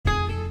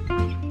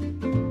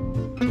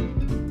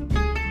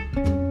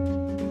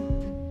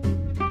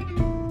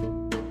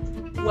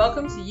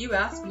Welcome to You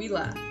Ask, We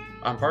Laugh.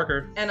 I'm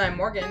Parker. And I'm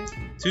Morgan.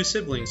 Two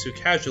siblings who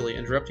casually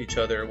interrupt each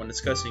other when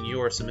discussing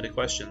your submitted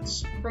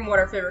questions. From what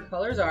our favorite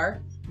colors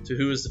are. To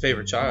who is the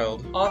favorite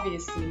child.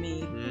 Obviously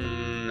me.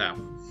 No.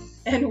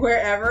 And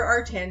wherever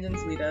our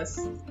tangents lead us.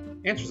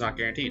 Answer's not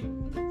guaranteed.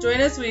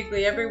 Join us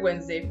weekly every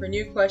Wednesday for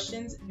new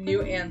questions,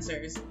 new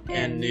answers,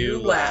 and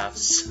new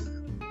laughs.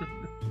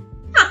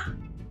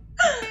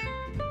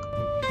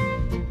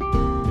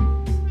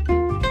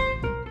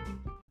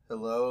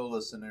 Hello,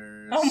 listeners.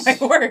 Oh my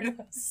word,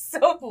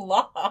 so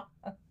long.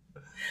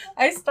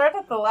 I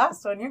started the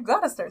last one. You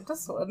gotta start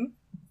this one.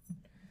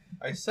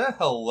 I said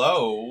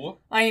hello.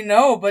 I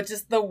know, but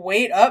just the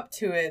wait up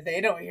to it.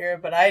 They don't hear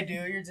it, but I do.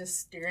 You're just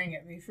staring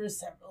at me for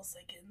several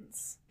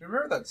seconds.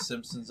 Remember that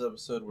Simpsons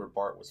episode where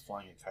Bart was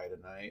flying a kite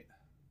at night?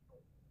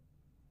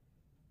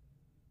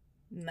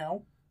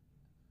 No.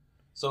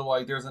 So,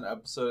 like, there's an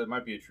episode, it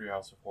might be a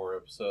Treehouse of Horror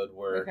episode,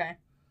 where, okay.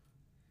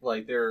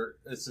 like,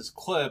 it's this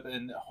clip,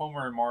 and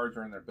Homer and Marge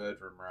are in their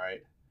bedroom,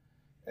 right?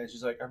 And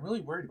she's like, I'm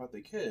really worried about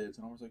the kids.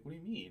 And Homer's like, what do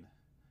you mean?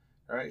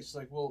 Right? She's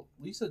like, well,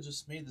 Lisa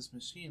just made this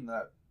machine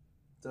that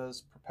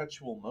does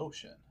perpetual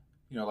motion.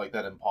 You know, like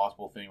that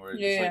impossible thing where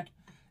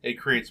it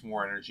creates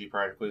more energy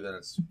practically than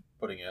it's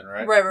putting in,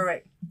 right?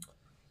 Right.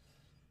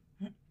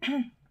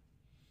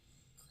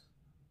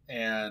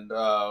 And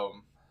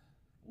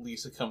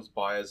Lisa comes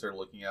by as they're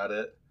looking at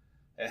it,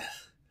 and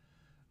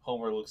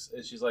Homer looks,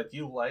 and she's like, do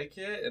you like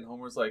it? And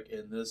Homer's like,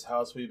 in this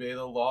house we obey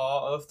the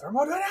law of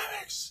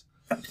thermodynamics.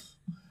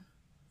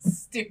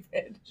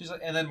 Stupid. She's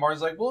like, and then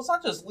Marge's like, well, it's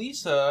not just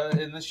Lisa.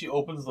 And then she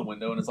opens the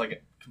window, and it's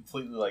like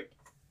completely like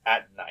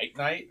at night,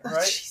 right?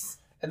 Oh,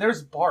 and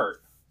there's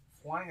Bart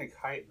flying a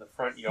kite in the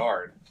front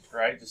yard,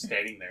 right? Just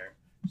standing there.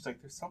 She's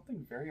like, there's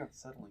something very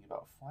unsettling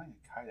about flying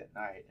a kite at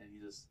night. And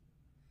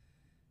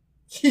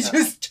he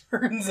just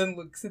turns and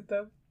looks at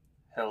them.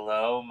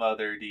 Hello,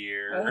 mother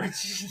dear. Oh, and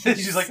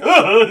she's like,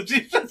 oh,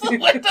 she shuts the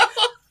window.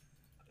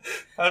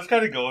 I was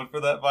kind of going for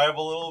that vibe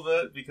a little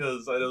bit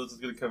because I know this is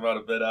going to come out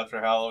a bit after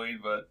Halloween,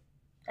 but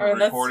we're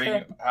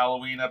recording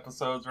Halloween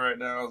episodes right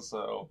now,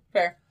 so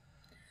fair.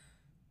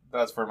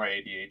 That's where my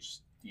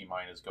ADHD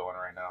mind is going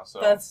right now.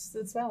 So that's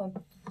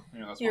valid.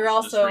 You know, that's You're why we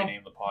also just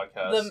rename the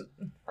podcast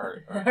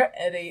our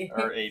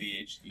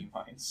ADHD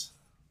minds.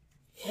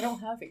 I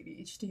don't have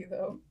ADHD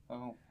though.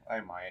 Oh,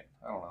 I might.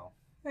 I don't know.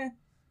 Eh.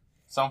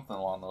 Something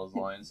along those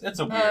lines. It's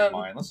a weird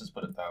mind. Let's just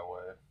put it that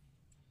way.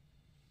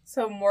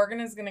 So Morgan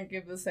is gonna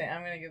give the same.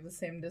 I'm gonna give the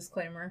same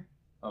disclaimer.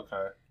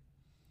 Okay.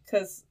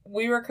 Because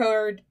we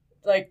record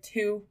like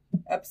 2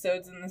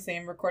 episodes in the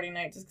same recording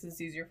night, just because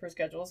it's easier for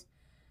schedules.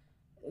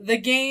 The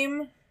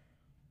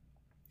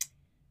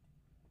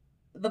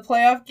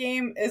playoff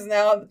game is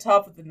now at the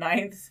top of the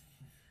 9th.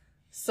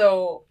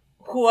 So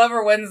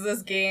whoever wins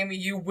this game,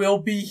 you will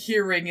be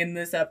hearing in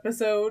this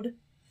episode.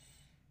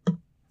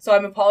 So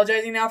I'm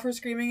apologizing now for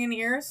screaming in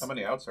ears. How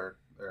many outs are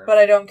there? But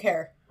I don't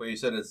care. Well, you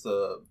said it's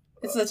the...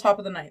 It's the top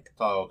of the 9th.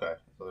 Oh, okay.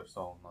 So there's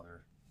still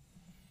another...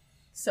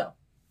 So.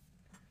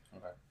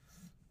 Okay.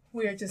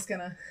 We are just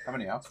gonna... How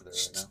many outs are there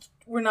right now?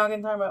 We're not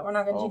gonna talk about it. We're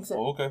not gonna jinx it.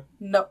 Oh, okay.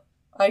 No.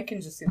 I can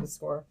just see the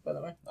score, by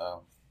the way.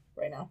 Oh.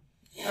 Right now.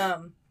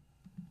 Because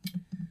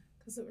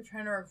we're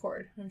trying to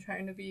record. I'm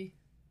trying to be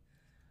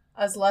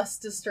as less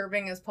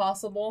disturbing as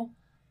possible.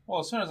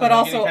 Well, as soon as I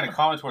make any kind of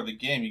comment toward the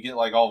game, you get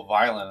like all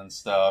violent and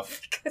stuff.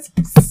 Because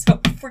I'm so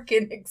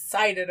freaking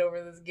excited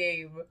over this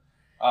game.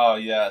 Oh,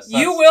 yes.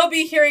 You will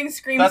be hearing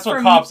screams That's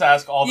what cops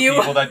ask all the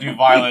people that do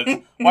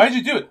violence. Why did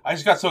you do it? I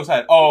just got so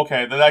excited. Oh,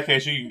 okay. In that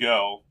case, you can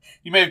go.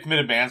 You may have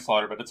committed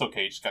manslaughter, but it's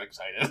okay. You just got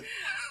excited.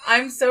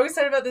 I'm so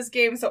excited about this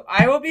game, so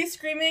I will be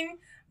screaming.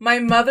 My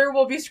mother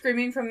will be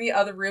screaming from the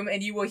other room,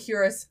 and you will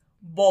hear us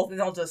both,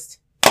 and I'll just...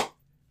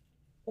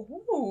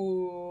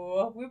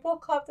 Ooh. We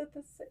both clapped at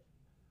the same...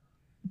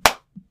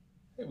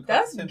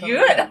 That's good.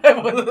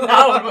 That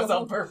one was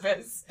on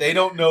purpose. They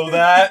don't know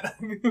that.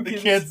 They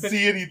can't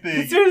see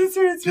anything.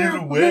 It's Get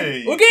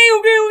away.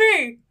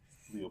 Okay.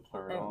 Leo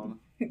Pleuron.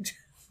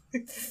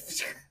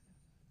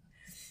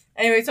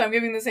 Anyway, so I'm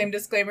giving the same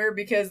disclaimer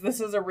because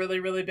this is a really,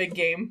 really big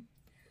game.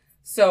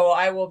 So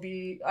I will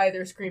be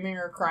either screaming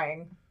or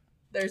crying.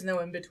 There's no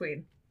in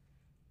between.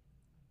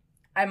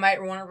 I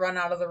might want to run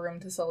out of the room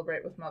to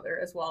celebrate with Mother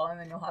as well, and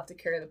then you'll have to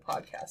carry the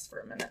podcast for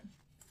a minute.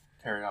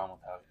 Carry on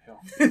without you.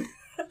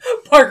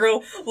 Parker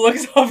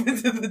looks off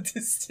into the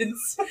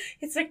distance.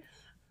 It's like,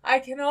 I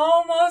can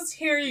almost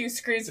hear you,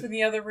 screams from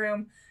the other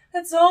room.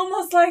 It's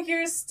almost like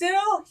you're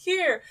still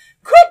here.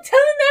 Quit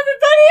telling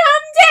everybody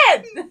I'm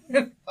dead!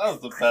 That was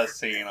the best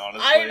scene,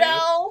 honestly. I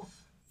know.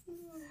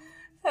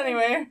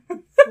 Anyway.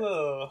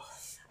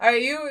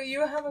 Alright,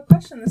 you have a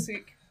question this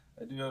week.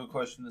 I do have a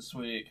question this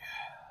week.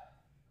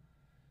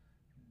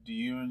 Do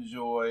you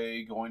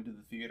enjoy going to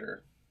the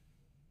theater?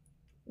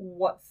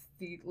 What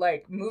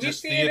like movie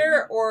just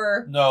theater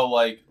or no,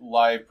 like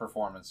live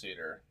performance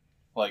theater,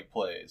 like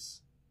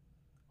plays,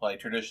 like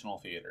traditional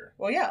theater?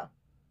 Well, yeah.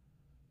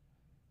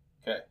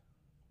 Okay,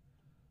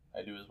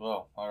 I do as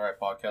well. All right,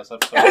 podcast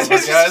episode over,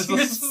 guys.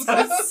 You're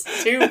so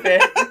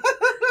stupid.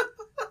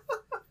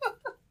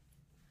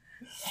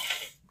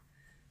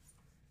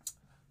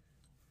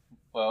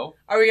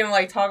 we gonna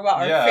like talk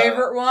about our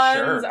favorite ones?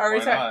 Sure, Are we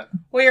why not?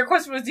 Well, your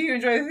question was, do you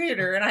enjoy the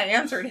theater? And I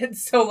answered it.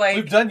 So like,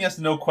 we've done yes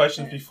no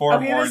questions before.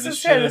 Okay, more this this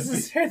is fair.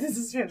 shit This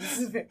is fair. This is fair. This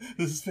is fair.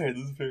 This is fair.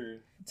 This is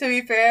fair. To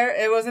be fair,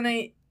 it wasn't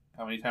a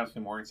How many times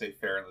can Morgan say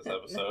fair in this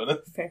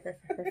episode? fair.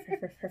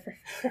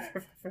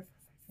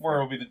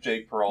 Morgan will be the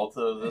Jake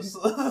Peralta of this.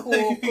 Look at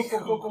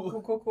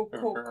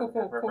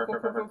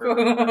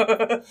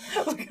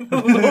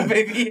the little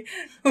baby.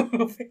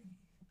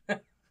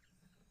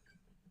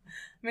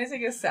 I'm gonna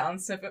take a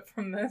sound snippet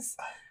from this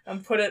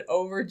and put it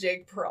over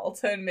Jake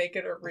Peralta and make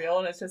it a reel,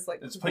 and it's just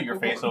like... Just put your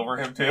face over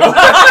him, too. That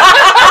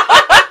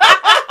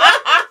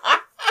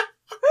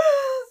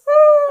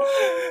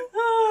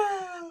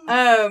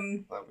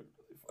would be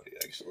really funny,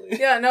 actually.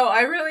 Yeah, no,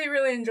 I really,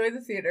 really enjoy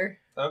the theater.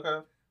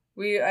 Okay.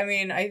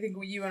 I think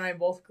you and I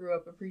both grew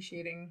up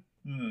appreciating,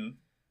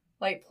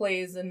 like,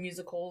 plays and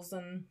musicals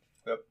and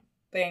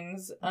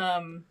things.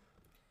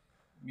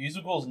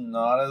 Musicals,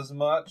 not as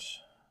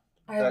much.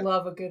 I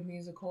love a good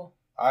musical.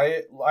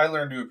 I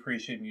learned to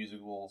appreciate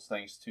musicals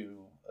thanks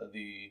to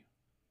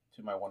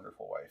my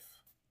wonderful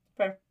wife.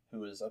 Fair.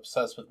 Who is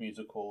obsessed with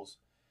musicals,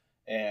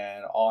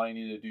 and all I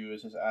need to do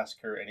is just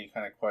ask her any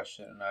kind of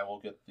question, and I will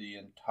get the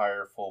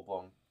entire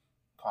full-blown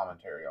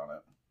commentary on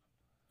it.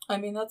 I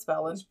mean, that's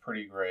valid. It's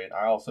pretty great.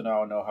 I also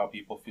now know how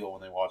people feel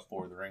when they watch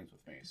Lord of the Rings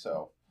with me,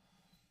 so...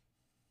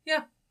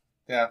 Yeah.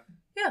 Yeah.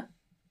 Yeah.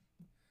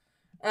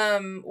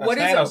 What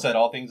Savannah said,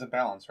 all things in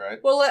balance,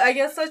 right? Well, I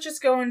guess let's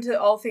just go into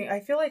all things.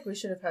 I feel like we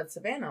should have had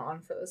Savannah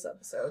on for this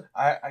episode.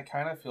 I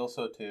kind of feel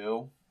so,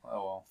 too.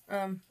 Oh,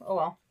 well. Oh,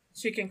 well.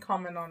 She can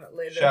comment on it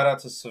later. Shout out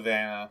to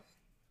Savannah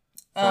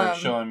for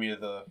showing me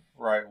the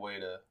right way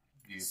to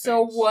view things.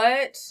 So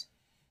what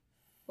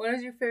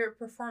is your favorite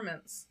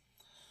performance?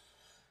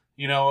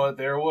 You know,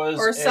 there was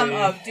or some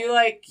of. Do you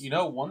like... You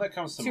know, one that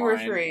comes to two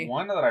mind. Or three?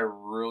 One that I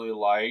really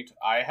liked.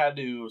 I had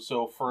to...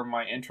 So, for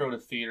my intro to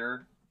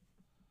theater...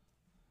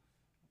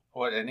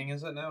 What ending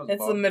is it now?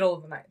 It's the middle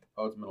of the night.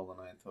 Oh, it's middle of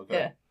the ninth. Okay.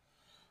 Yeah.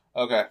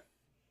 Okay.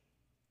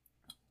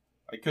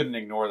 I couldn't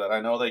ignore that.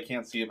 I know they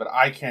can't see it, but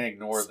I can't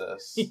ignore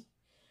this.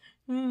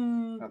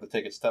 I have to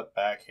take a step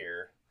back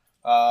here.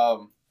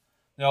 No,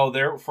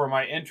 for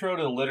my intro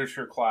to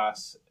literature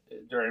class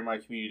during my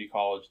community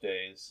college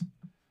days,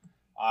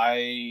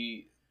 because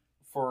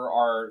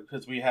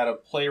we had a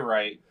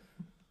playwright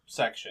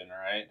section,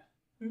 right?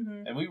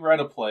 Mm-hmm. And we read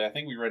a play. I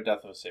think we read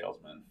Death of a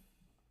Salesman.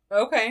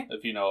 Okay.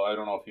 If you know, I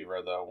don't know if you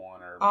read that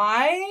one or.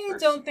 I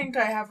don't think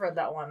I have read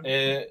that one.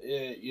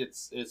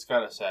 It's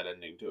got a sad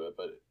ending to it,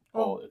 but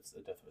it's the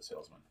Death of a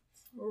Salesman.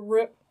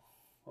 Rip.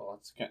 Well,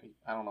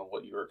 I don't know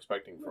what you were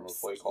expecting from a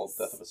play called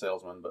Death of a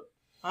Salesman, but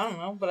I don't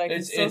know, but I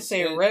can still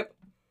say rip.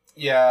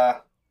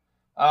 Yeah,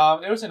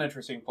 it was an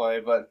interesting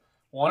play, but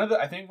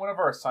I think one of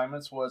our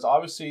assignments was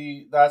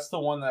obviously that's the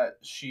one that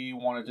she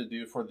wanted to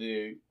do for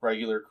the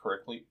regular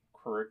curriculum.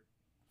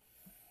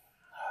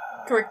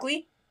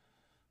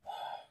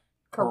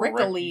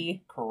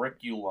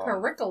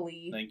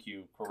 Thank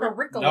you.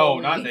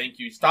 No, not thank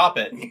you. Stop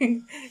it.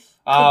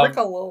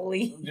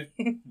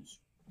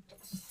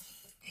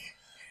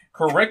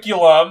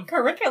 Curriculum.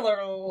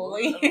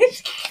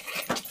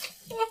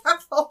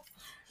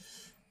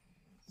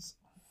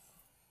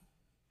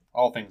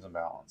 All things in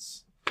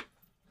balance.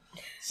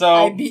 So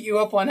I beat you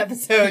up one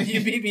episode.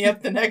 You beat me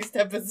up the next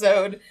epised.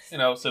 You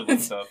know, sibling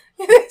stuff.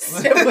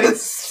 Sibling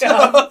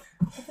stuff.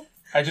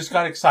 I just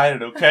got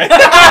excited. Okay.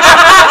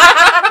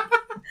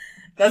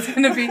 That's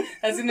gonna be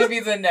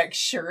the next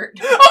shirt.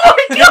 Oh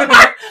my god!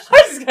 I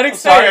just got excited.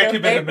 Sorry, I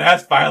committed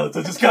mass violence.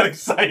 I just got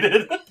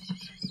excited.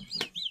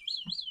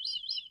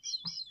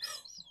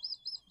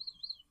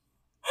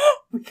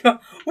 We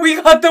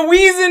got the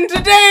Weezin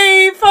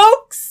today,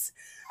 folks.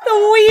 The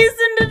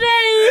Weezin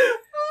today.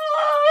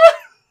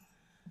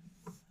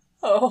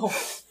 Oh.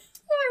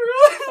 I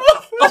really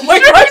love this. Oh my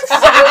god.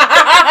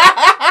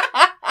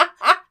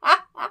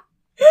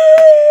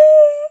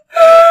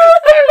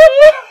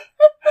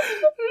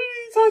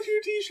 Touch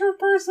your t-shirt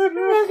person.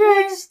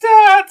 Okay.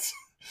 Stats.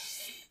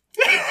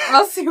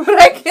 I'll see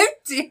what I can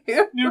do.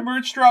 New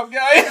merch drop,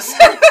 guys.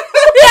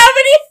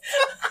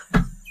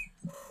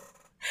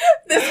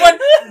 This one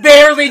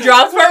barely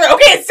drops.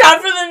 Okay, it's time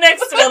for the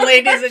next one,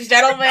 ladies and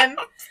gentlemen.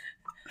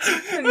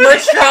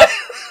 Merch drop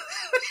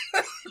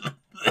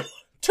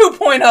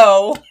 2.0.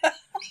 Oh,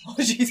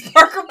 jeez.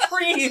 Parker,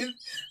 breathe.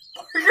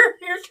 Parker,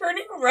 you're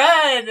turning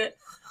red.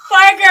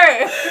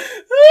 Parker!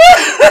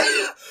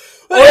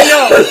 Oh,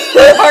 no.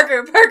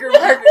 Parker.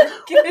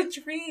 Get a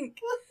drink.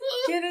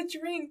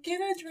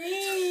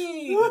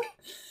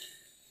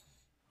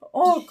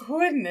 Oh,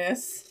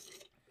 goodness.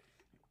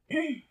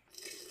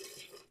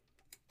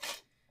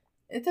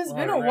 It has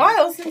been a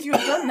while since you've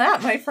done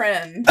that, my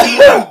friend.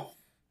 Oh.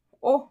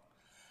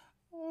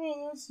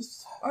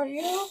 Are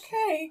you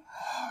okay?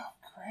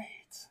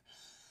 Great.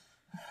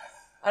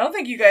 I don't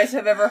think you guys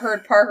have ever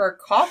heard Parker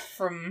cough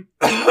from...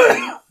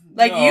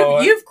 Like,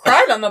 no, you've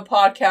cried on the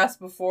podcast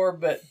before,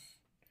 but...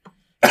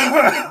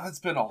 It's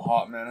been a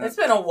hot minute. It's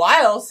been a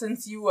while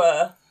since you,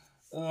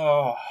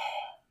 Oh.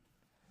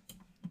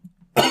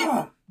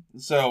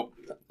 So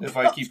if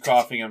I keep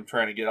coughing, I'm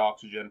trying to get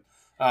oxygen.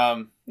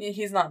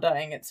 He's not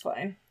dying. It's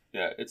fine.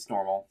 Yeah, it's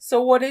normal.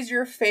 So what is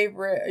your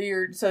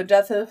favorite? So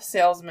Death of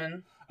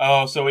Salesman.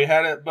 Oh, so we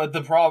had it, but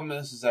the problem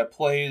is that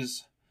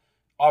plays.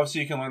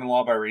 Obviously, you can learn a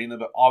lot by reading them,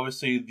 but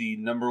obviously, the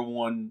number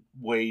one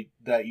way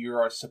that you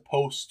are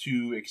supposed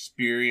to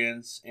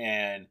experience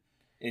and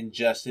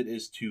ingest it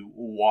is to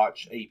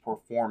watch a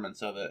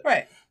performance of it.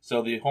 Right.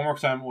 So the homework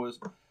assignment was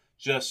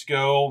just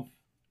go,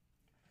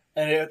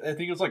 and I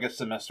think it was like a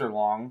semester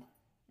long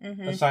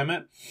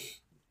assignment,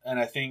 and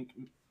I think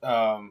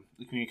the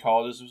community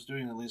colleges was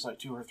doing at least like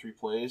 2 or 3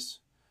 plays,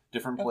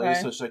 different plays.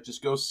 Okay. So it's like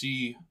just go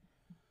see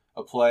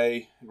a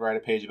play and write a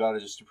page about it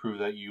just to prove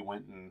that you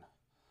went and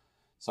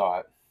saw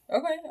it.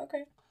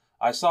 Okay.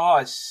 I saw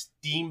a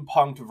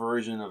steampunked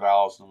version of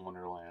Alice in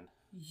Wonderland.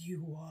 You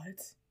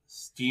what?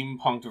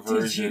 Steampunked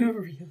version. Did you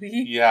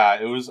really? Yeah,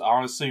 it was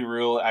honestly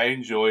real. I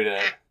enjoyed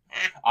it.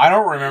 I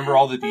don't remember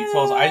all the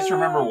details. I just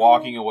remember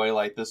walking away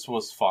like this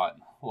was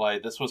fun.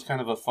 Like this was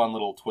kind of a fun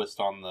little twist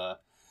on the...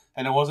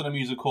 And it wasn't a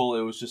musical.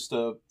 It was just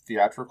a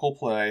theatrical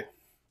play.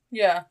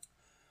 Yeah.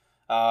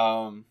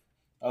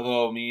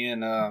 Although me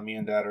and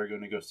Dad are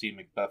going to go see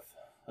Macbeth.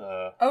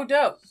 Oh,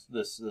 dope.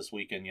 This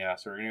weekend, yeah.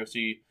 So we're going to go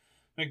see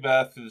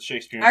Macbeth through the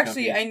Shakespeare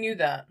Actually, Company. I knew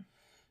that.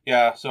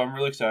 Yeah, so I'm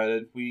really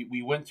excited.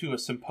 We went to a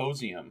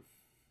symposium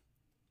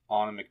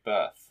on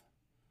Macbeth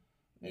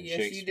and Yes,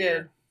 Shakespeare. you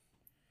did.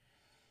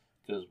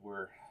 Because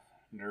we're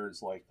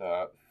nerds like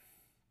that.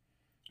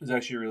 It was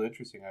actually really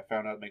interesting. I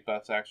found out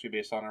Macbeth's actually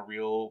based on a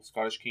real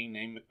Scottish king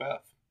named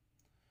Macbeth.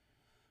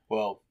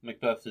 Well,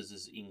 Macbeth is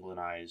his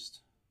Anglicized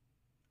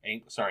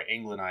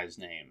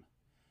name.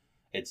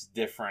 It's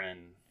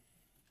different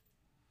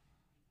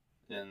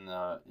in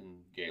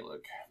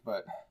Gaelic,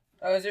 but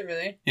Oh, is it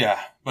really? yeah.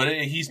 But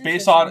he's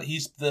based on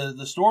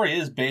the story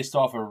is based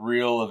off a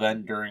real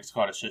event during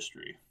Scottish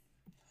history.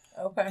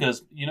 Okay.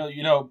 Because you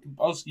know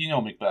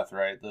Macbeth,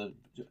 right?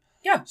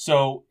 Yeah.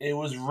 So it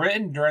was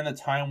written during the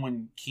time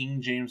when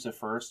King James I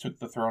took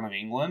the throne of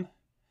England.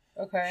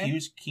 Okay. He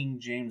was King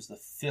James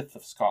V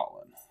of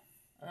Scotland.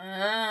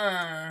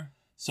 Ah.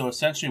 So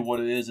essentially, what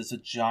it is, it's a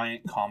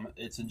giant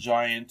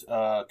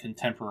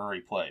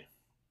contemporary play.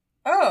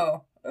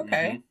 Oh.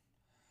 Okay. Mm-hmm.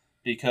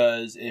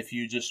 Because if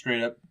you just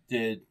straight up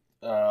did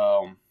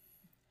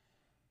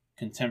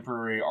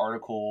contemporary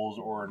articles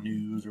or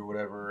news or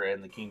whatever,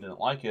 and the king didn't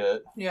like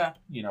it, Yeah.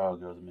 you know how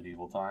it goes in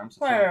medieval times.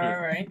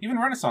 Right. Even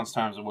Renaissance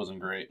times, it wasn't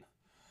great.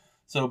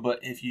 So, but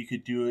if you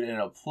could do it in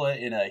a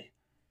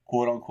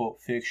quote unquote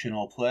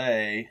fictional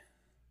play,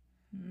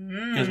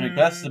 because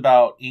Macbeth's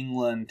about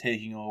England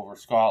taking over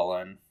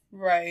Scotland,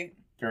 right,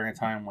 during a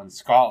time when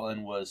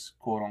Scotland was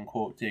quote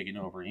unquote taking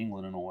over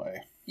England in a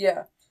way.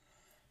 Yeah.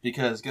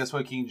 Because guess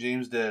what King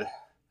James did?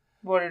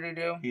 What did he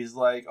do? He's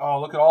like,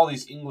 oh, look at all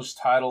these English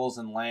titles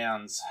and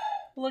lands.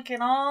 Look at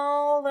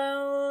all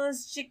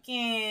those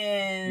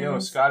chickens. Yo,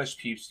 Scottish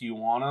peeps, do you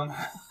want them?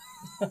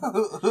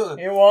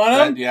 You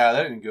want them? Yeah,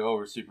 that didn't go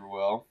over super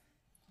well.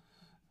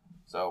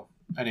 So,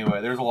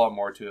 anyway, there's a lot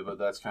more to it, but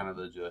that's kind of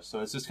the gist.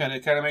 So it's just kind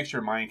of makes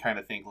your mind kind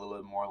of think a little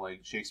bit more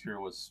like Shakespeare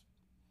was.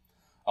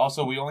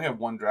 Also, we only have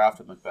one draft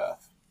of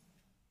Macbeth.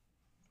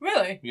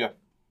 Really? Yeah,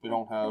 we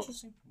don't have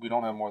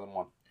more than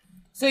one.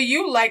 So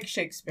you like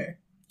Shakespeare?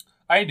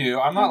 I do.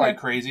 I'm not like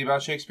crazy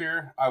about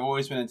Shakespeare. I've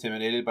always been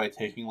intimidated by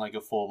taking like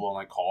a full blown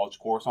like college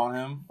course on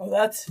him. Oh,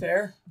 that's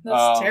fair.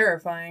 That's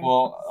terrifying.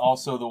 Well,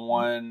 also the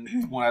one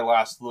when I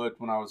last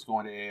looked when I was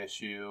going to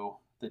ASU,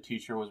 the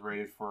teacher was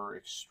rated for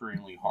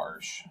extremely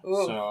harsh.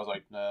 Ooh. So I was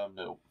like,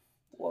 no.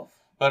 Woof.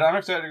 But I'm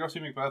excited to go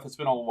see Macbeth. It's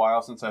been a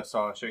while since I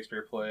saw a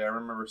Shakespeare play. I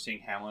remember seeing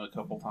Hamlet a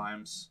couple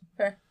times.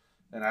 Okay.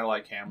 And I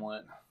like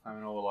Hamlet. I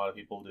know a lot of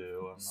people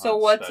do. So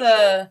what's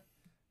a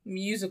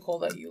musical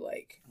that you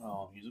like?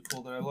 Oh,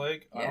 musical that I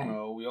like? Yeah. I don't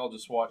know. We all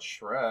just watched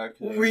Shrek.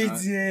 We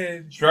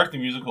did. Shrek the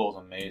musical is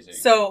amazing.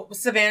 So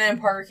Savannah and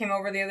Parker came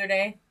over the other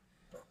day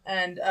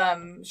and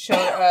showed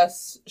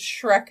us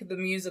Shrek the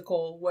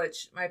musical,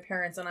 which my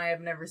parents and I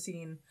have never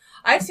seen.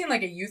 I've seen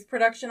like a youth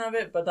production of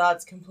it, but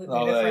that's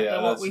completely different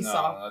than what we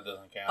saw. That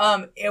doesn't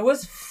count. It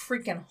was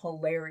freaking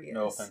hilarious.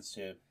 No offense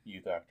to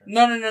youth actors.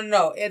 No.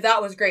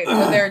 That was great.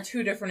 But there are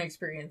two different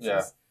experiences.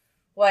 Yeah.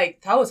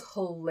 Like, that was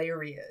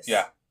hilarious.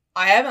 Yeah.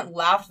 I haven't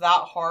laughed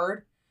that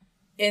hard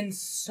in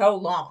so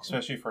long.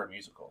 Especially for a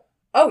musical.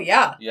 Oh,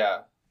 yeah. Yeah.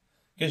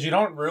 Because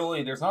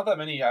there's not that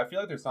many, I feel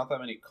like there's not that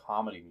many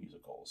comedy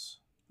musicals.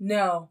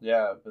 No.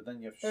 Yeah, but then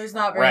you have There's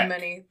not very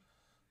many.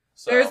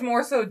 So. There's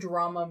more so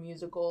drama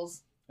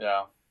musicals.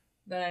 Yeah.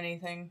 Than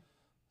anything.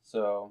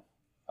 So,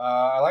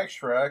 I like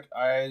Shrek.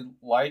 I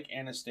like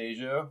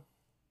Anastasia.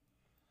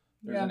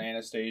 There's an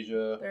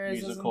Anastasia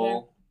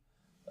musical.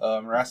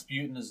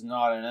 Rasputin is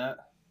not in it.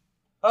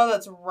 Oh,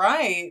 that's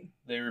right.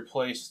 They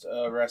replaced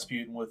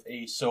Rasputin with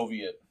a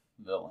Soviet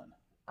villain.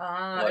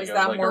 Is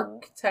that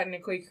more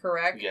technically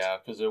correct? Yeah,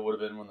 because it would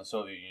have been when the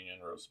Soviet Union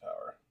rose to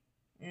power.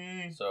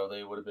 So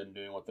they would have been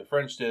doing what the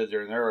French did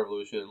during their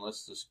revolution.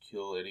 Let's just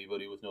kill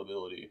anybody with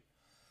nobility.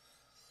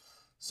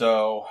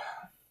 So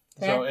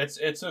So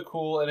it's a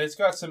cool, and it's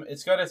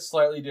got a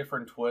slightly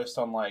different twist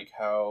on like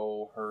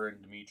how her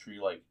and Dimitri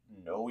like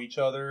know each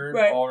other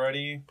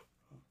already.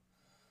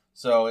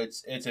 So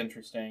it's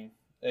interesting.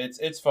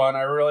 It's fun.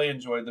 I really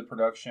enjoyed the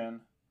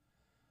production.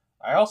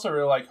 I also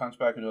really like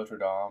Hunchback of Notre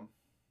Dame.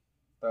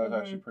 That was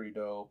actually pretty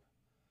dope.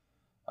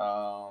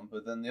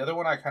 But then the other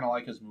one I kind of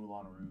like is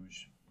Moulin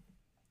Rouge.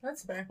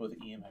 That's fair. With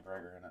Ian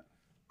McGregor in it.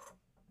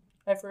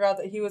 I forgot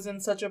that he was in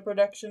such a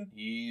production.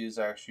 He is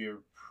actually a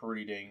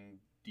pretty dang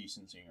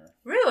decent singer.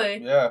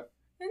 Really? Yeah.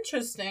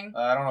 Interesting.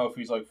 I don't know if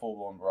he's like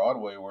full-blown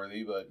Broadway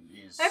worthy, but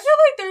he's... I feel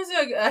like there's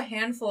a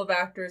handful of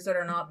actors that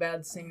are not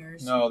bad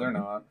singers. No, they're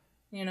not.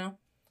 You know?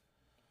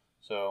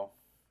 So...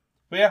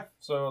 But yeah,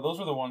 so those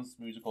are the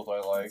musicals I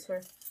like. That's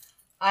fair.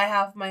 I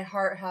have my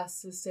heart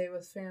has to stay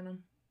with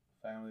Phantom.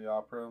 Phantom of the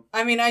Opera.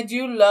 I mean, I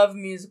do love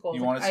musicals.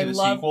 You want to see the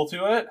sequel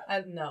to it?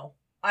 No.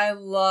 I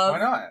love... Why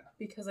not?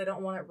 Because I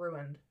don't want it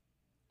ruined.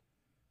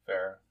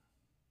 Fair.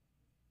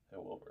 It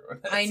will ruin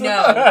it. I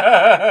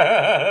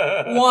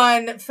know.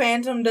 One,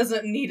 Phantom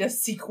doesn't need a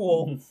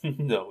sequel.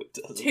 No, it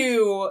doesn't.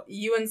 Two,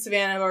 you and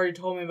Savannah have already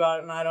told me about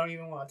it, and I don't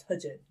even want to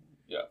touch it.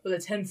 Yeah. With a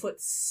 10-foot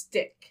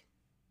stick.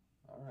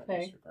 Alright,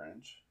 okay. Mr.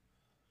 Grinch.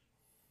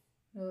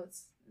 No,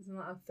 isn't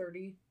that a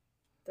 30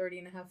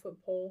 and a half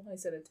foot pole? I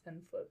said a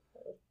 10-foot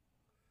pole.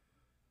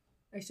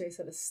 Actually, I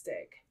said a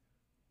stick.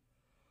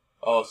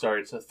 Oh, sorry,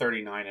 it's a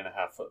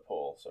 39.5-foot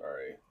pole.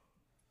 Sorry.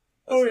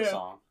 That's the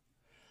song.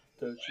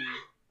 Don't you?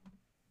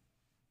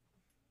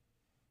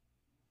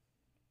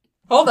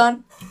 Hold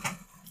on.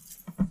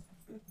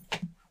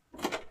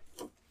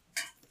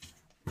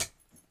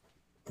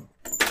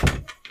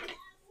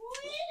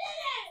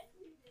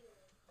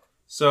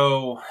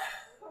 So,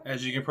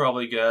 as you can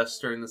probably guess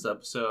during this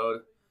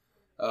episode,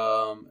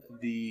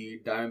 the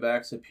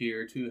Diamondbacks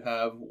appear to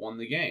have won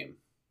the game.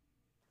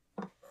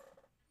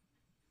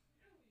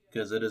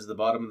 Because it is the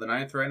bottom of the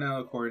ninth right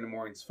now, according to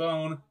Maureen's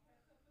phone.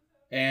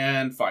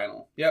 And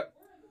final. Yep.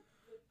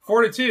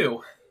 4-2.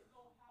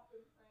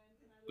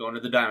 Going to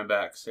the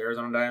Diamondbacks.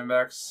 Arizona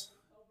Diamondbacks.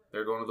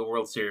 They're going to the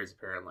World Series,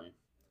 apparently.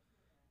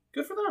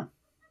 Good for them.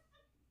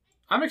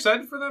 I'm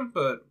excited for them,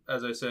 but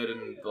as I said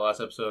in the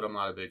last episode, I'm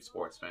not a big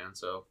sports fan,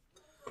 so...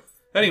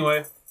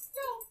 Anyway.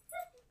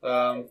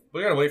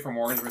 We gotta wait for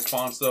Morgan's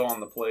response, though, on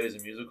the plays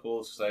and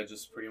musicals, because I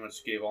just pretty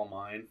much gave all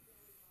mine.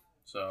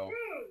 So...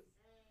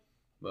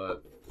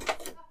 But...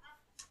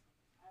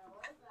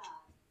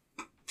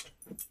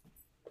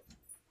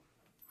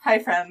 Hi,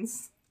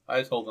 friends.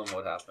 I told them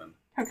what happened.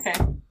 Okay.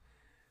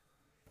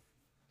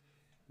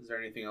 Is there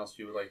anything else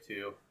you would like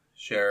to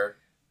share?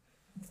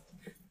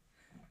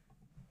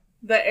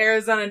 The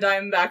Arizona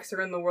Diamondbacks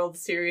are in the World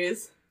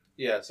Series.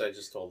 Yes, I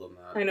just told them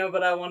that. I know,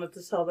 but I wanted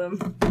to tell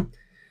them.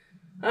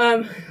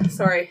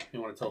 Sorry.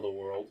 You want to tell the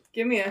world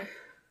Give me a...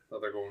 that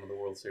they're going to the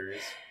World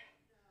Series?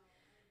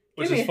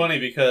 Which is funny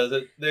because...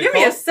 Give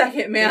me a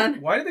second,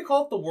 man. Why did they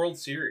call it the World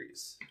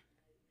Series?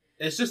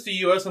 It's just the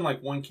U.S. and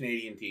like one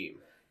Canadian team.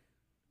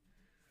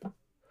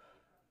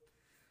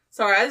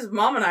 Sorry,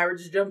 Mom and I were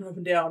just jumping up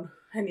and down.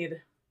 I need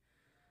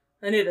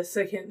a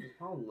second.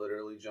 I'm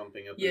literally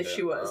jumping up and Yes, down.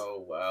 she was.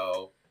 Oh,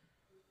 wow.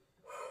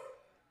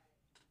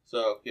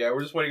 So, yeah,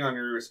 we're just waiting on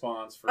your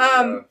response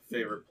for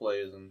favorite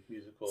plays and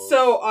musicals.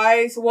 So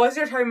was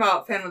you talking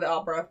about Phantom of the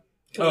Opera?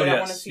 Oh,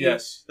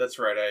 yes, that's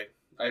right.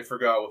 I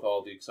forgot with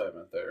all the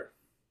excitement there.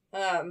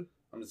 I'm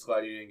just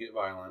glad you didn't get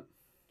violent.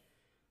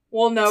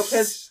 Well, no,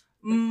 because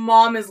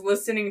Mom is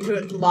listening to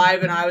it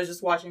live and I was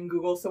just watching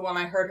Google, so when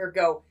I heard her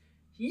go,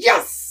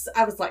 yes!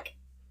 I was like,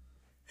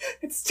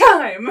 it's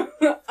time!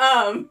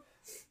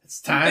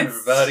 It's time,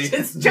 everybody.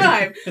 It's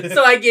time!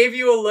 So I gave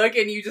you a look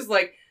and you just,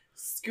 like,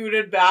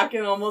 scooted back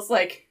and almost,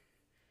 like,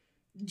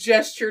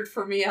 gestured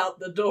for me out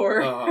the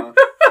door. Uh-huh.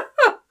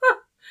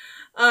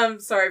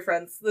 Sorry,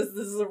 friends. This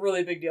is a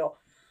really big deal.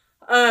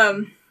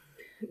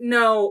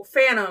 No,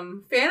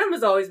 Phantom. Phantom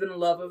has always been a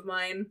love of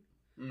mine.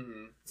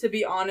 Mm-hmm. To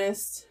be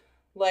honest.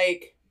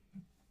 Like,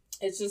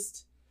 it's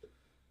just...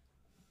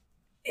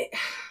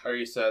 Are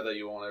you sad that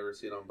you won't ever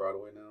see it on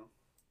Broadway now?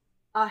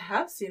 I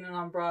have seen it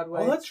on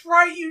Broadway. Oh, that's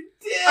right, you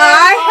did!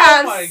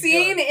 I have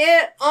seen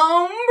it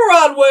on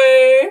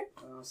Broadway!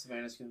 Oh,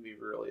 Savannah's gonna be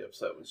really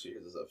upset when she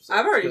hears this episode.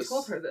 I've already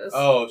told her this.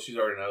 Oh, she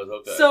already knows,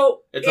 okay.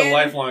 So, it's a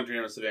lifelong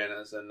dream of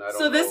Savannah's, and I don't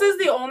know. So this is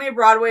the only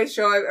Broadway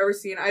show I've ever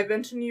seen. I've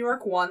been to New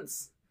York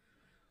once.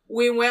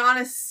 We went on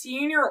a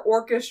senior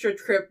orchestra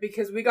trip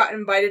because we got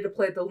invited to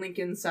play at the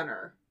Lincoln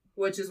Center,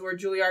 which is where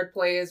Juilliard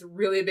plays.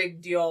 Really a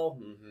big deal.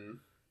 Mm-hmm.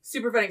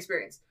 Super fun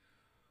experience.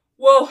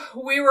 Well,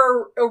 we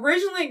were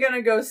originally going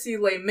to go see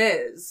Les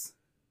Mis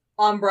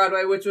on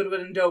Broadway, which would have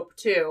been dope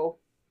too.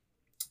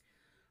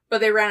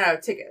 But they ran out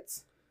of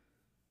tickets.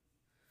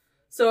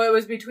 So it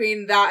was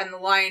between that and The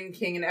Lion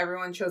King, and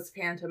everyone chose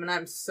Phantom, and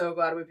I'm so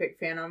glad we picked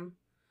Phantom.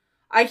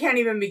 I can't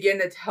even begin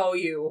to tell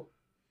you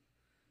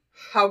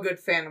how good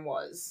Phantom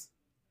was.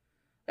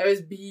 It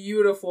was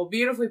beautiful,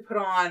 beautifully put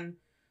on.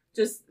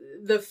 Just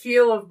the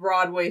feel of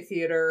Broadway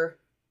theater.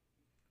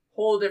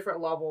 Whole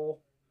different level.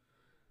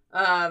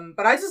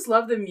 But I just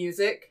love the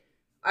music.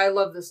 I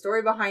love the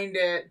story behind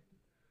it.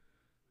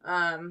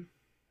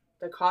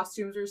 The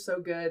costumes are so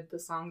good. The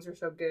songs are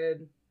so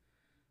good.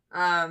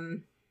 I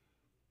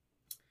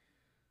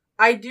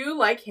do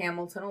like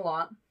Hamilton a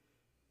lot.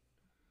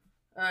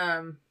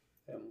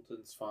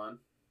 Hamilton's fun.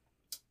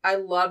 I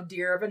love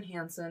Dear Evan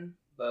Hansen.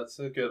 That's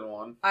a good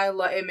one.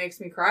 It makes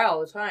me cry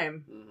all the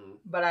time,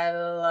 but I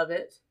love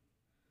it.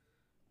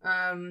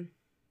 Yeah,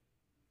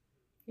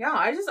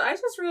 I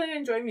just really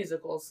enjoy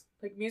musicals,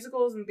 like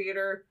musicals and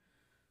theater.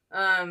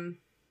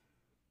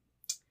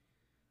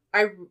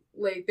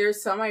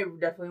 There's some I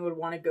definitely would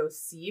want to go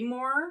see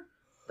more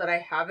that I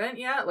haven't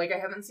yet. Like, I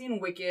haven't seen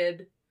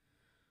Wicked.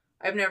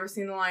 I've never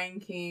seen The Lion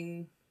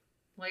King.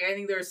 Like, I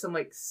think there's some,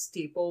 like,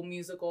 staple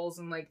musicals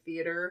in, like,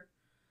 theater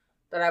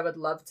that I would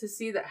love to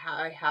see that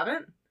I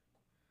haven't.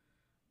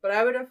 But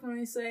I would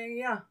definitely say,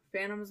 yeah,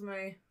 Phantom's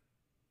my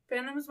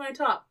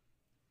top.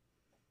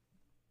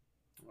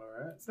 All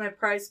right. It's my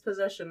prized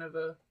possession of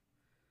a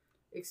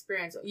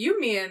experience.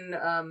 Me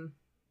and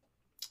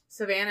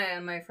Savannah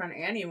and my friend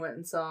Annie went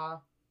and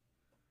saw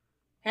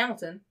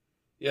Hamilton.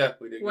 Yeah,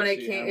 we did. When it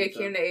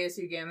came to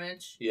ASU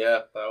Gamage.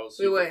 Yeah, that was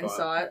super we went fun. and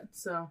saw it.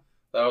 So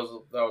that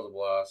was a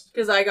blast.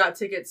 Because I got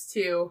tickets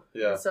too.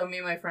 Yeah. So me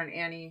and my friend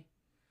Annie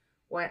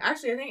went.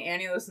 Actually, I think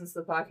Annie listens to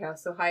the podcast.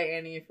 So hi,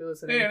 Annie, if you're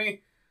listening.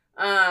 Hey,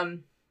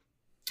 Annie.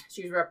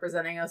 She's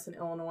representing us in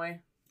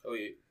Illinois. Oh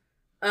yeah.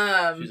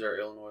 She's our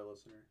Illinois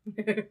listener.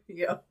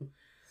 Yeah.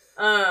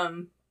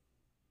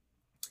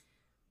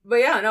 But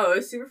yeah, no, it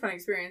was a super fun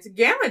experience.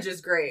 Gamage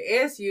is great.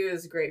 ASU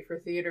is great for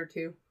theater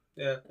too.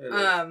 Yeah. It is.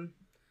 I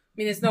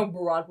mean, it's no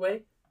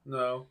Broadway.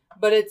 No.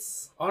 But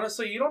it's...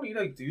 Honestly, you don't need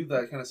to do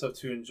that kind of stuff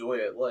to enjoy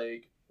it.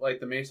 Like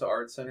the Mesa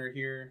Arts Center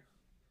here.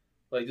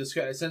 Like, just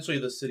essentially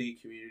the city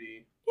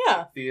community.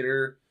 Yeah.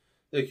 Theater.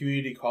 The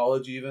community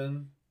college,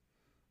 even.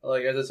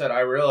 Like, as I said,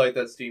 I really like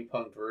that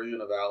steampunk version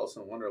of Alice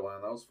in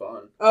Wonderland. That was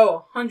fun.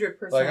 Oh,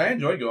 100%. Like, I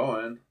enjoyed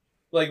going.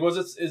 Like,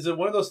 is it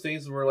one of those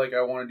things where, like,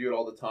 I want to do it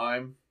all the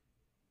time?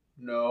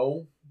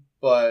 No.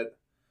 But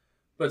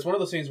it's one of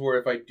those things where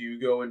if I do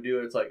go and do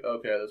it, it's like,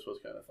 okay, this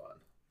was kind of fun.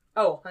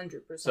 Oh,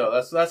 100%. So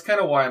that's kind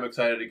of why I'm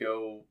excited to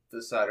go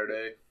this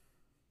Saturday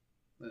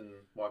and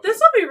watch this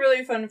will be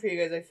really fun for you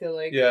guys, I feel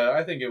like. Yeah,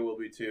 I think it will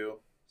be too.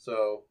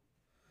 So,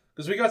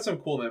 because we got some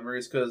cool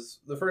memories, because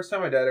the first time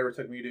my dad ever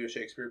took me to a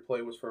Shakespeare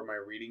play was for my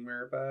reading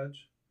merit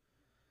badge.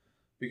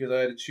 Because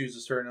I had to choose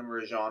a certain number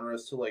of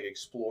genres to, like,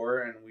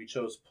 explore, and we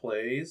chose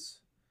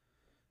plays.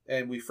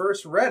 And we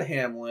first read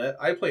Hamlet.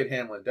 I played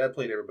Hamlet. Dad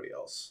played everybody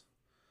else.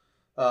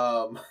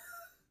 And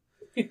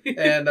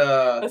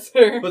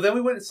but then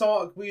we went and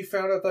saw. We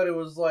found out that it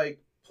was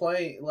like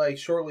playing like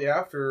shortly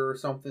after or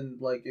something.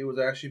 Like it was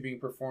actually being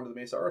performed at the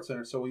Mesa Arts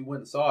Center. So we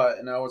went and saw it,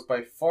 and I was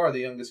by far the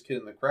youngest kid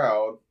in the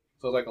crowd.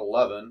 So I was like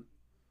 11,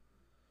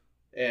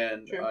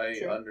 and I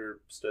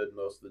understood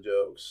most of the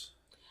jokes.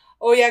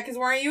 Oh yeah, because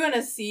weren't you in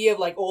a sea of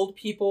like old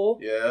people?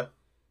 Yeah.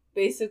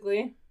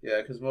 Basically.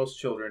 Yeah, because most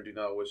children do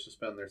not wish to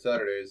spend their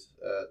Saturdays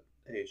at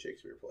a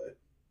Shakespeare play.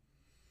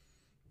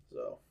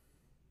 So.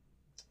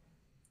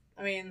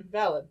 I mean,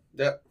 valid.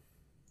 Yep.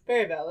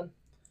 Very valid.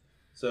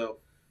 So.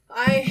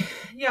 I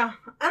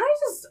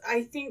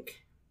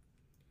think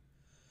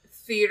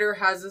theater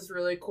has this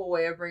really cool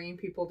way of bringing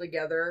people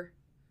together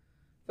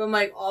from,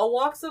 like, all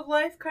walks of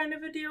life kind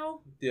of a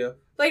deal. Yeah.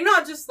 Like,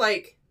 not just,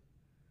 like,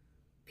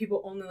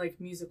 people only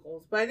like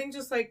musicals, but I think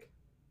just, like,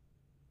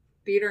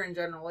 theater in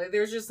general. Like,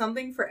 there's just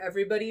something for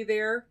everybody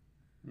there,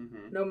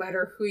 no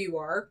matter who you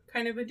are,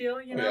 kind of a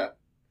deal, you know?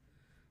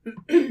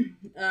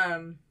 Yeah.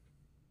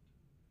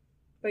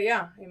 But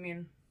yeah, I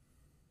mean,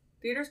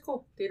 theater's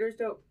cool. Theater's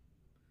dope.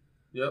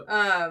 Yep.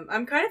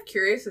 I'm kind of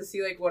curious to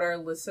see, like, what our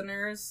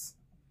listeners,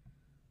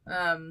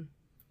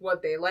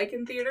 what they like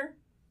in theater.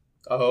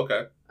 Oh,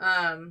 okay.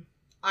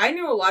 I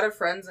knew a lot of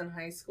friends in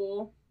high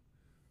school,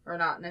 or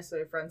not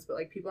necessarily friends, but,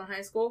 like, people in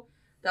high school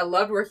that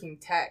loved working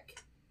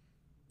tech.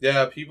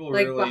 Yeah, people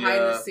like, really... behind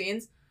the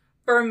scenes.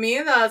 For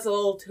me, that's a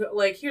little too...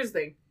 Like, here's the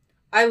thing.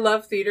 I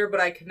love theater, but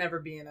I could never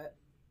be in it.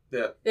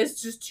 Yeah.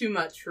 It's just too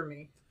much for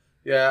me.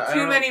 Yeah,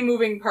 Too many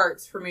moving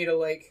parts for me to,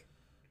 like,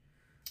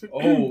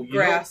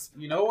 grasp.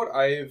 You know what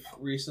I've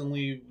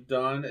recently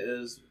done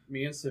is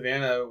me and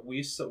Savannah,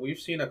 we've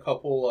seen a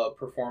couple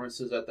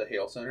performances at the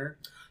Hale Center.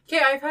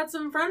 Okay, I've had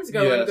some friends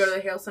go and go to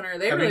the Hale Center.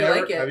 They really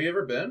like it. Have you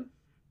ever been?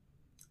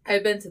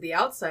 I've been to the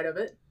outside of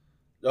it.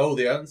 Oh,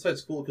 the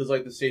outside's cool because,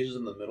 like, the stage is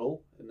in the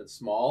middle and it's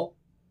small.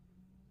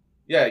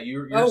 Yeah,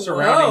 you're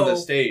surrounding the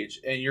stage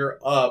and you're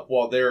up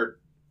while they're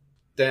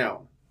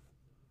down.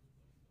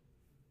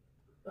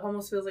 It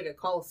almost feels like a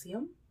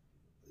coliseum.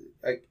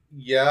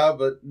 Yeah,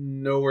 but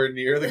nowhere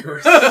near the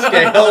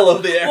scale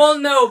of the. Well,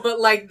 no, but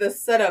like the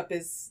setup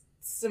is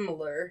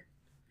similar.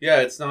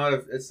 Yeah, it's not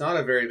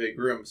a very big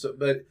room. So,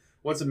 but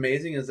what's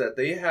amazing is that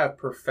they have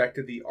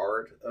perfected the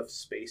art of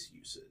space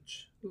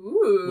usage.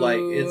 Ooh, like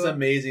it's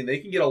amazing. They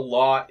can get a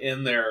lot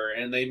in there,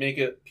 and they make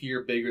it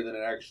appear bigger than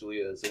it actually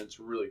is, and it's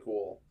really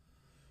cool.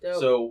 Dope.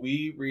 So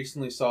we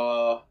recently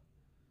saw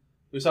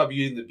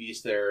Beauty and the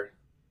Beast there.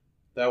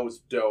 That was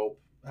dope.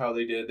 How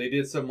they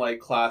did some like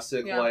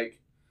classic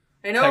like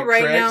I know Tech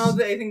right Tricks.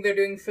 now I think they're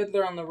doing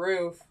Fiddler on the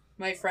Roof.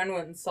 My friend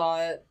went and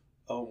saw it.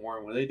 Oh,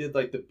 Warren, when they did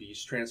like the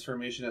beast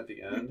transformation at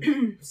the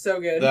end, So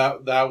good.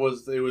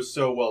 it was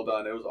so well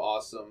done. It was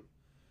awesome.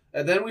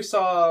 And then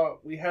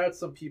we had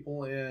some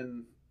people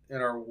in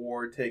our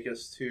ward take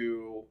us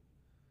to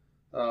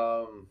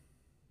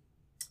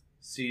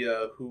see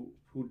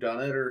who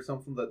done it or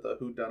something, that the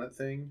who done it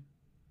thing.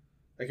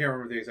 I can't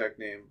remember the exact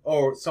name.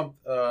 Oh,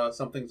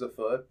 something's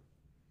afoot.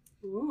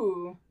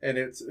 Ooh. And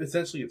it's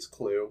essentially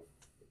Clue.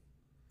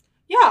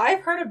 Yeah,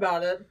 I've heard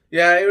about it.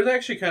 Yeah, it was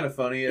actually kind of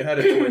funny. It had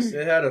a twist.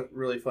 It had a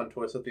really fun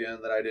twist at the end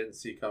that I didn't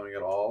see coming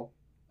at all.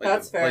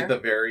 That's fair. Like the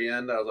very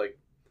end, I was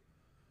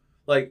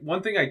like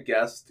one thing I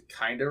guessed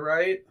kind of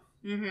right,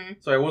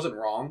 so I wasn't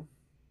wrong.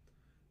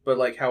 But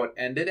like how it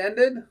ended, I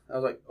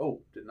was like,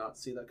 oh, did not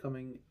see that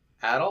coming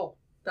at all.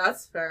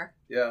 That's fair.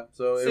 Yeah,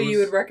 so you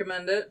would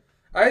recommend it?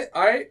 I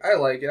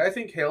like it. I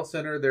think Hale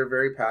Center, they're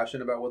very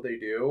passionate about what they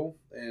do,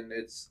 and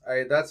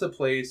that's a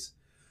place.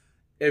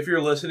 If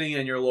you're listening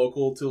and you're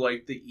local to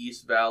like the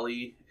East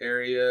Valley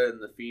area and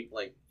the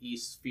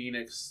East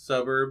Phoenix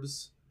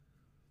suburbs,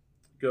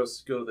 go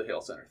to the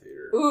Hale Center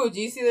Theater. Ooh, do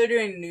you see they're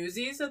doing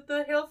Newsies at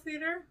the Hale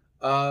Theater?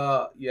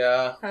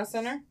 Yeah. Hale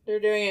Center? They're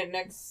doing it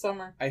next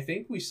summer. I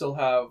think we still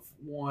have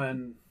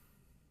one.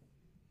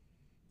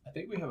 I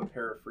think we have a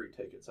pair of free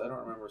tickets. I don't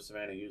remember if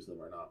Savannah used them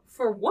or not.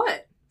 For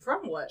what?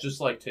 From what? Just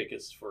like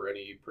tickets for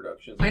any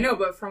productions. I know,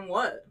 but from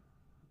what?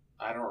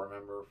 I don't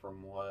remember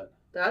from what.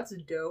 That's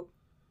dope.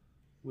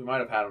 We might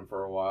have had them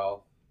for a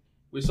while.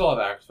 We still have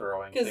axe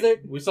throwing.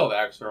 We still have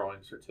axe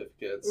throwing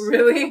certificates.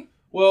 Really?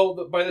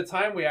 Well, by the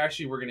time we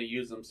actually were going to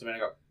use them, Savannah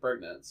got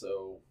pregnant,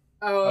 so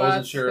I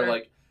wasn't sure.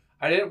 Fair.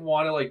 I didn't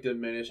want to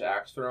diminish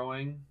axe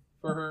throwing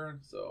for her,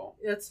 so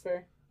that's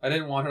fair. I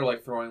didn't want her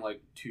throwing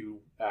 2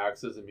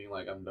 axes and being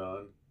like, I'm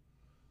done.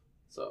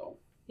 So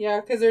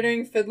yeah, because they're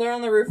doing Fiddler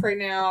on the Roof right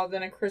now,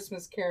 then A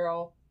Christmas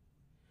Carol.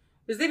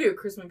 Because they do A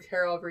Christmas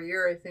Carol every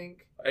year, I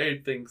think. I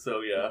think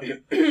so, yeah.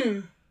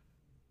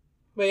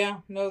 But yeah,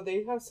 no,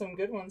 they have some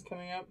good ones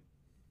coming up.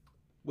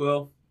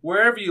 Well,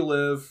 wherever you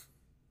live,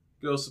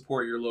 go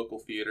support your local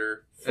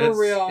theater. For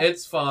real.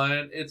 It's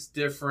fun. It's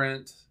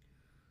different.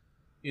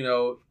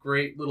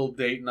 Great little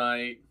date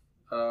night.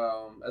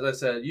 As I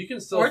said, you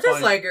can still or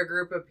just a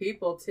group of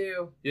people,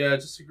 too. Yeah,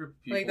 just a group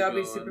of people.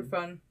 That'd be super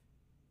fun.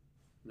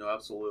 No,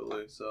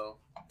 absolutely. So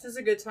just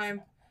a good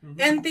time.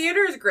 Mm-hmm. And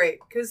theater is great.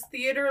 Because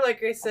theater,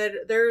 like I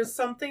said, there's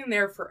something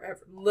there for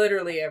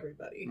literally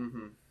everybody.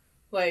 Mm-hmm.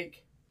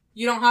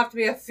 You don't have to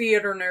be a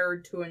theater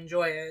nerd to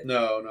enjoy it.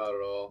 No, not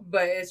at all.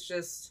 But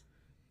it's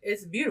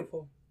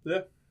beautiful.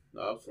 Yeah,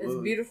 absolutely.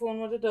 It's beautiful in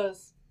what it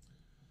does.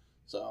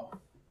 So,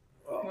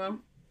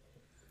 well,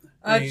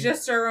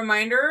 just a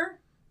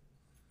reminder,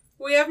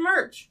 we have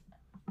merch.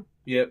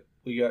 Yep,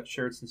 we got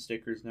shirts and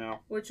stickers now.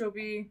 Which will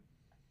be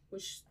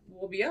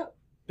up.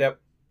 Yep.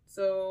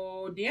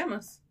 So DM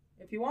us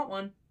if you want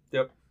one.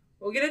 Yep.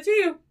 We'll get it to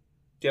you.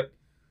 Yep.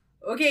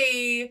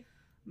 Okay.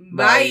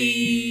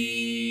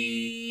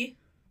 Bye.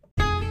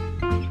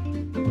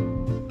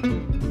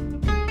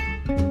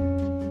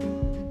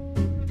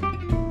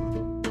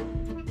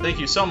 Thank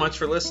you so much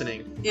for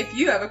listening. If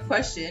you have a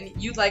question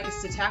you'd like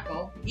us to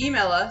tackle,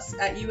 email us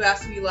at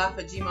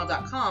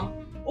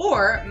youaskmelaugh@gmail.com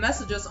or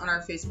message us on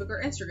our Facebook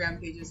or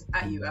Instagram pages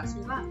at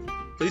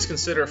YouAskMeLaugh. Please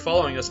consider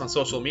following us on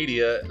social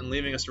media and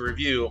leaving us a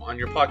review on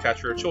your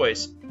podcatcher of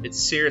choice. It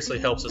seriously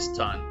helps us a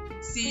ton.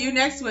 See you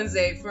next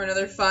Wednesday for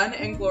another fun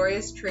and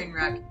glorious train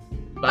wreck.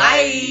 Bye.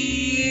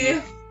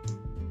 Bye.